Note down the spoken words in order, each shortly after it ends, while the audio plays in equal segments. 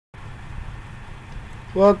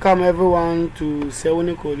Welcome everyone to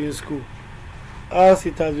Sewuni Coding School. As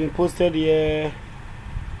it has been posted here,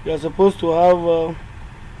 you are supposed to have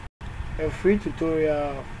a free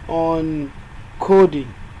tutorial on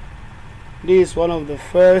coding. This is one of the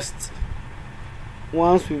first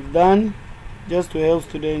ones we've done just to help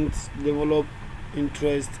students develop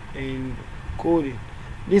interest in coding.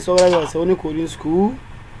 This is organized by Sewuni Coding School,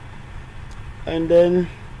 and then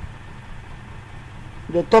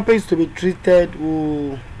the topics to be treated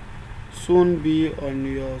will soon be on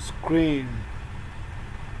your screen.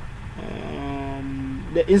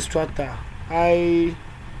 The instructor, the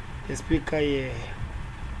speaker here.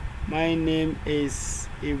 My name is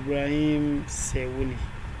Ibrahim Sewuni,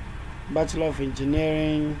 Bachelor of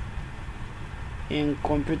Engineering in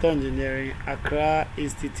Computer Engineering, Accra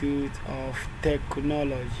Institute of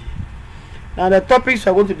Technology. Now the topics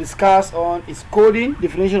we are going to discuss on is coding,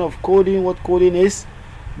 definition of coding, what coding is,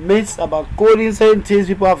 myths about coding, certain things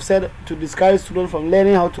people have said to discourage students from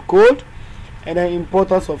learning how to code, and the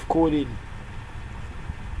importance of coding.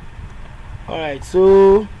 Alright,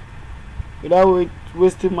 so without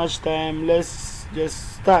wasting much time, let's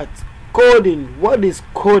just start. Coding. What is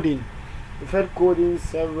coding? We've heard coding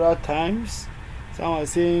several times. Some are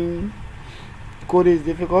saying coding is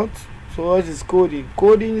difficult. So what is coding?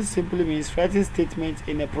 Coding simply means writing statements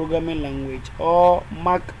in a programming language or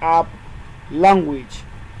markup language.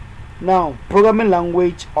 Now, programming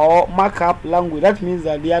language or markup language, that means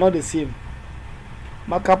that they are not the same.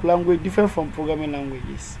 Markup language different from programming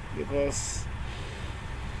languages, because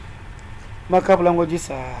markup languages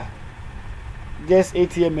are just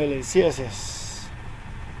HTML and CSS,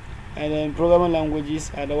 and then programming languages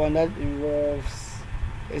are the one that involves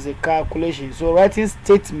is a calculation. So writing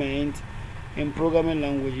statement in programming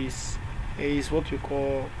languages is what we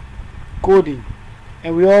call coding.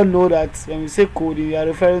 And we all know that when we say coding, we are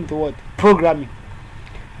referring to what? Programming.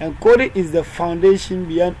 And coding is the foundation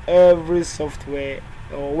behind every software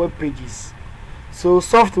or web pages. So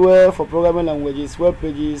software for programming languages, web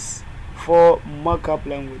pages for markup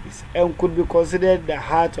languages, and could be considered the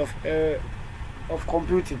heart of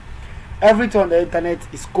computing. Everything on the internet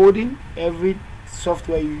is coding. Every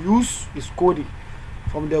software you use is coding,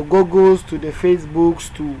 from the Googles to the Facebooks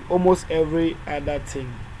to almost every other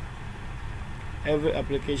thing. Every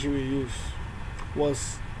application we use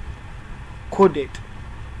was coded,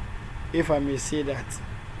 if I may say that.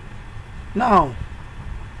 Now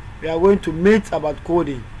we are going to myth about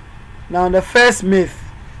coding. Now the first myth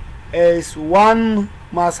is one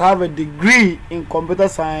must have a degree in computer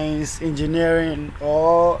science, engineering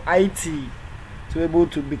or IT to be able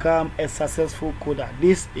to become a successful coder.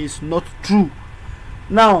 This is not true.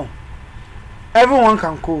 Now everyone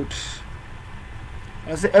can code.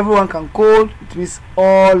 I say everyone can code. It means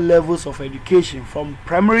all levels of education, from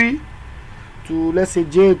primary to, let's say,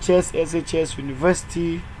 JHS, SHS,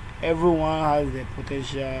 university. Everyone has the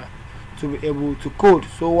potential to be able to code.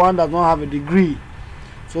 So one does not have a degree.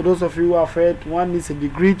 So those of you who have heard one needs a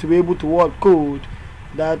degree to be able to word code,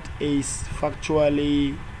 that is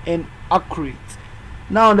factually inaccurate.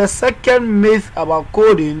 Now the second myth about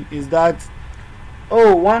coding is that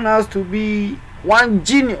one has to be one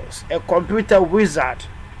genius, a computer wizard,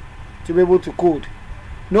 to be able to code.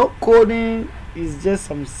 No, coding is just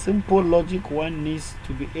some simple logic one needs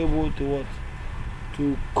to be able to what?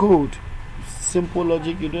 To code. Simple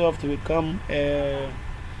logic. You don't have to become you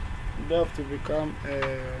don't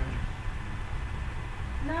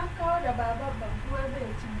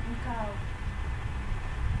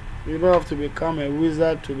have to become a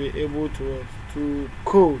wizard to be able to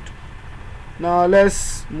code. Now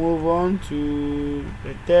let's move on to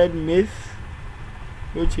the third myth,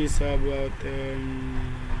 which is about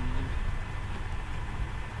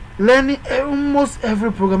learning almost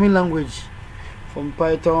every programming language, from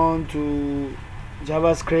Python to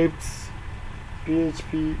JavaScript,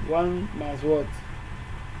 PHP. One must what?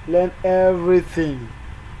 Learn everything.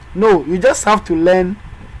 No, you just have to learn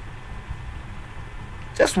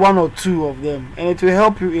just one or two of them, and it will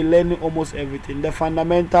help you in learning almost everything. The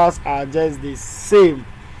fundamentals are just the same,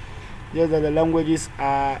 just that the languages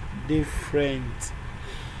are different.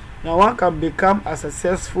 Now one can become a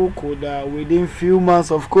successful coder within few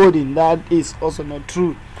months of coding. That is also not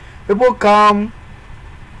true. People come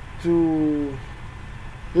to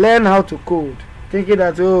learn how to code thinking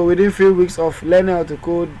that within few weeks of learning how to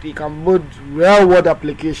code they can build real world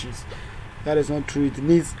applications. That is not true. It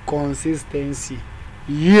needs consistency,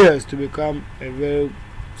 years to become a very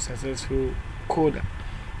successful coder.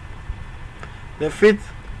 The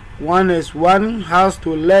fifth one is one has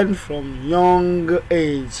to learn from young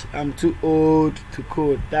age. I'm too old to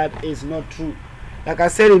code. That is not true. Like I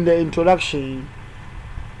said in the introduction,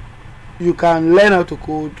 you can learn how to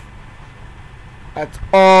code at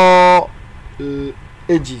all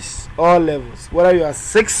ages, all levels, whether you are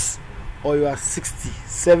 6 or you are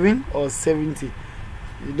 67 or 70.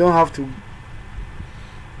 You don't have to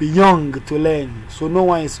be young to learn, so no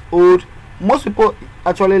one is old. Most people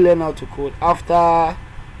actually learn how to code after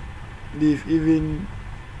they've even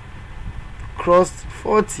crossed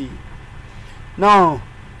 40. Now,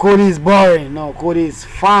 code is boring. No, code is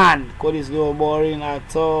fun. Code is not boring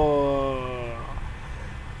at all.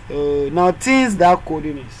 So now, things that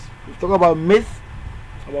coding is. We talk about myth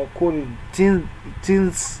about coding.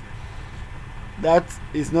 Things that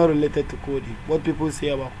is not related to coding. What people say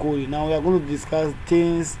about coding. Now we are going to discuss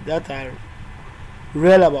things that are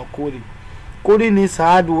real about coding. Coding is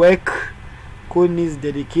hard work. Coding is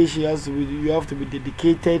dedication. You have to be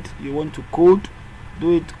dedicated. You want to code,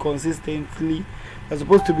 do it consistently. You're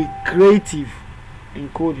supposed to be creative in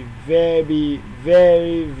coding. Very,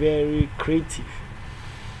 very, very creative.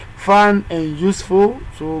 Fun and useful.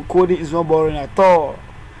 So coding is not boring at all.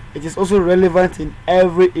 It is also relevant in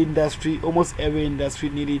every industry. Almost every industry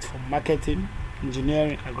needs it, from marketing,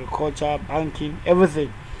 engineering, agriculture, banking,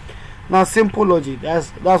 everything. Now, simple logic. That's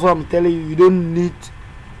what I'm telling you. You don't need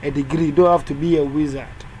a degree. You don't have to be a wizard.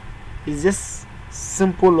 It's just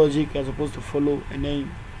simple logic you're supposed to follow, and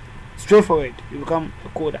then straightforward you become a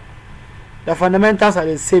coder. The fundamentals are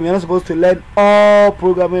the same. You're not supposed to learn all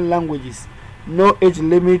programming languages. No age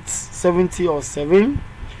limits, 70 or 7.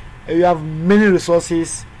 You have many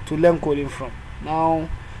resources to learn coding from. Now,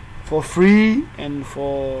 for free, and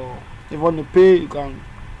for if you want to pay, you can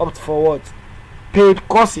opt for what? Paid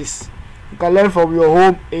courses. You can learn from your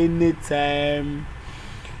home anytime.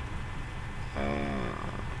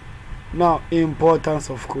 Now, importance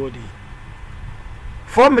of coding.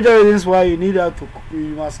 4 major reasons why you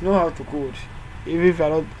must know how to code, even if you are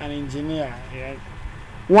not an engineer. Yeah.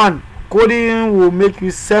 1. Coding will make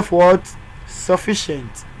you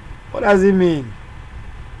self-sufficient. What does it mean?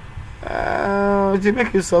 To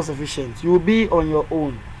make you self-sufficient, you will be on your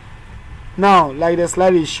own. Now, like the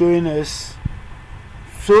slide is showing us,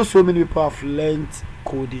 so many people have learned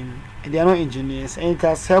coding and they are not engineers, and it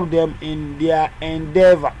has helped them in their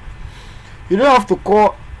endeavor. You don't have to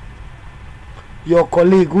call your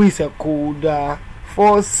colleague who is a coder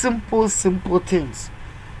for simple things.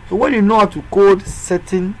 So when you know how to code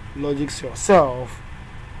certain logics yourself,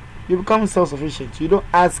 you become self-sufficient. You don't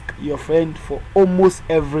ask your friend for almost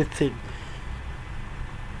everything.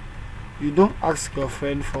 You don't ask your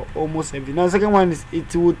friend for almost everything. Now, the second one is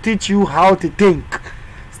it will teach you how to think.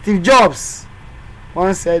 Steve Jobs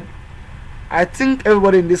once said, I think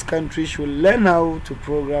everybody in this country should learn how to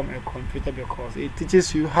program a computer because it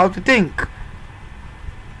teaches you how to think.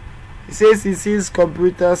 He says he sees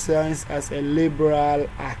computer science as a liberal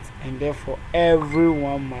art, and therefore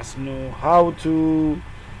everyone must know how to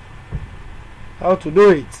do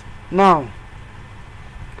it. Now,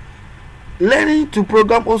 learning to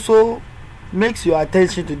program also makes your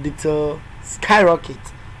attention to detail skyrocket.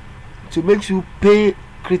 To make you pay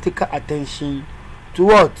critical attention to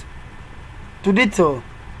what? To detail.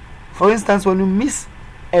 For instance, when you miss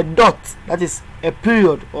a dot, that is a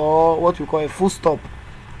period, or what we call a full stop,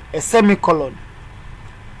 a semicolon,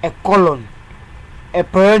 a colon, a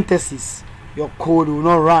parenthesis, your code will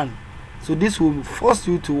not run. So this will force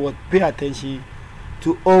you to what? Pay attention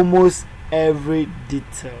to almost every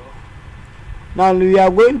detail. Now we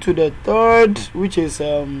are going to the third, which is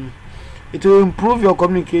it will improve your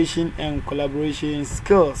communication and collaboration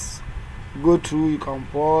skills. Go through, you can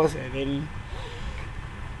pause, and then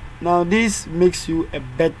now this makes you a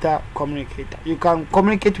better communicator. You can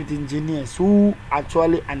communicate with engineers who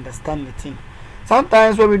actually understand the thing.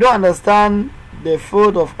 Sometimes when we don't understand the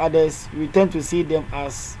field of others, we tend to see them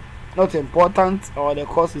as not important, or the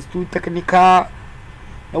course is too technical.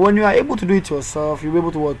 And when you are able to do it yourself, you'll be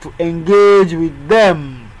able to engage with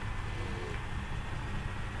them.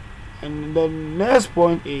 And the next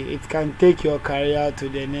point is it can take your career to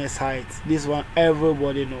the next height. This one,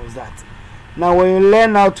 everybody knows that. Now, when you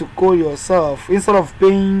learn how to code yourself, instead of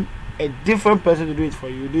paying a different person to do it for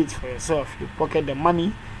you, do it for yourself. You pocket the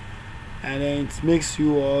money, and then it makes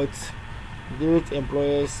you what? Great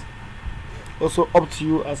employers also opt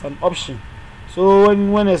you as an option. So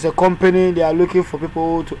when there's a company, they are looking for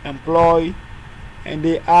people to employ, and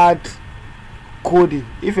they add coding.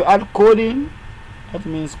 If you add coding, that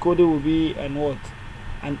means coding will be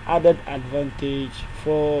an added advantage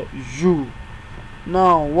for you.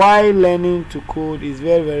 Now, why learning to code is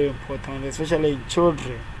very, very important, especially in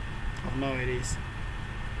children of nowadays.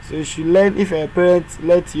 So you should learn. If you're a parent,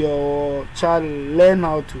 let your child learn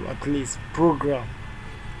how to at least program.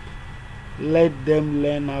 let them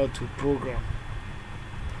learn how to program,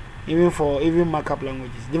 even markup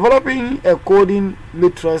languages. Developing a coding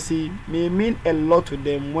literacy may mean a lot to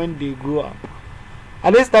them when they grow up.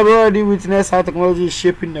 At this time, we already witness how technology is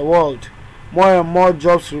shaping the world. More and more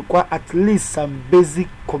jobs require at least some basic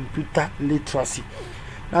computer literacy.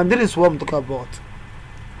 Now, this is what I'm talking about.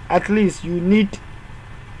 At least you need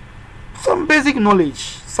some basic knowledge,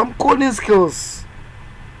 some coding skills.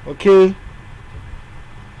 Okay?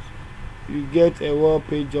 You get a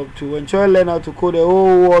well-paid job too. When children learn how to code, a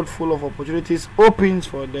whole world full of opportunities opens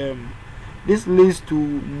for them. This leads to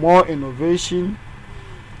more innovation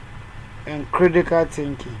and critical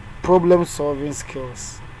thinking, problem-solving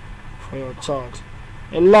skills for your child.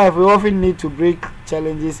 In life, we often need to break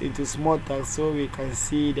challenges into small tasks so we can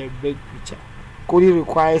see the big picture. Coding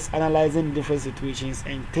requires analyzing different situations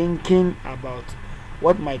and thinking about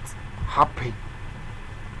what might happen.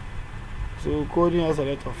 So coding has a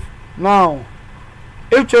lot of. Now,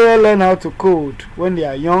 if children learn how to code when they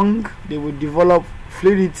are young, they will develop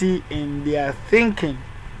fluidity in their thinking,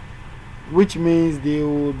 which means they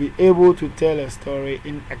will be able to tell a story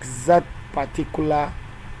in exact particular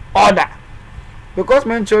order. Because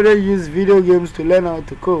many children use video games to learn how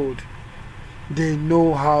to code, they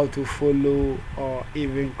know how to follow or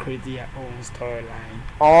even create their own storyline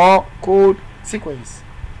or code sequence.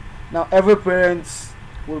 Now, every parent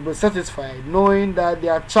will be satisfied knowing that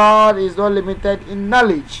their child is not limited in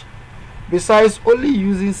knowledge. Besides only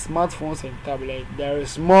using smartphones and tablets, there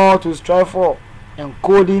is more to strive for, and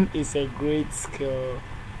coding is a great skill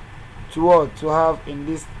to have in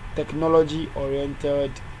this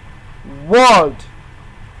technology-oriented world.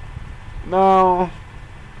 Now,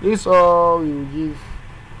 this all we will give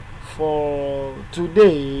for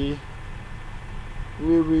today.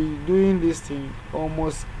 We will be doing this thing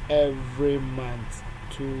almost every month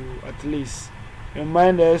to at least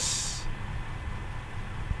remind us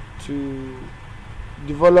to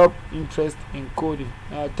develop interest in coding.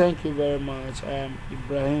 Thank you very much. I am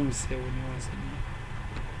Ibrahim Sewini once again.